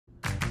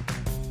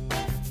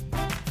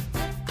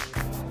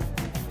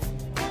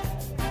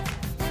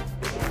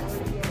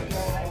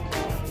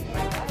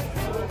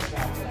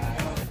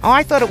Oh,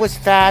 I thought it was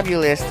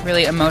fabulous.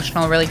 Really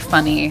emotional, really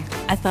funny.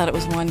 I thought it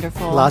was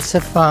wonderful. Lots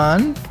of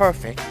fun.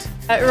 Perfect.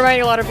 It reminded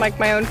me a lot of like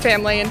my own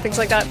family and things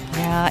like that.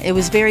 Yeah, it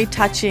was very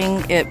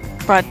touching. It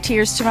brought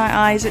tears to my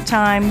eyes at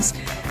times.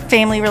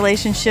 Family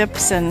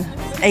relationships and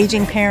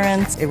aging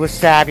parents. It was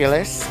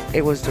fabulous.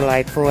 It was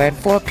delightful. And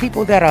for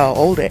people that are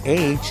older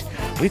age,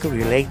 we could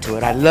relate to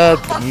it. I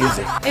loved the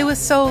music. It was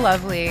so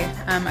lovely.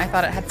 I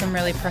thought it had some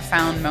really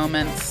profound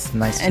moments.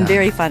 Nice time. And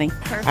very funny.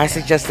 I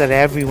suggest that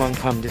everyone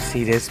come to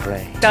see this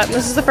play.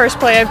 This is the first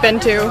play I've been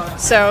to,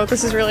 so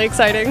this is really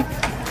exciting.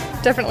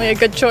 Definitely a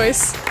good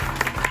choice.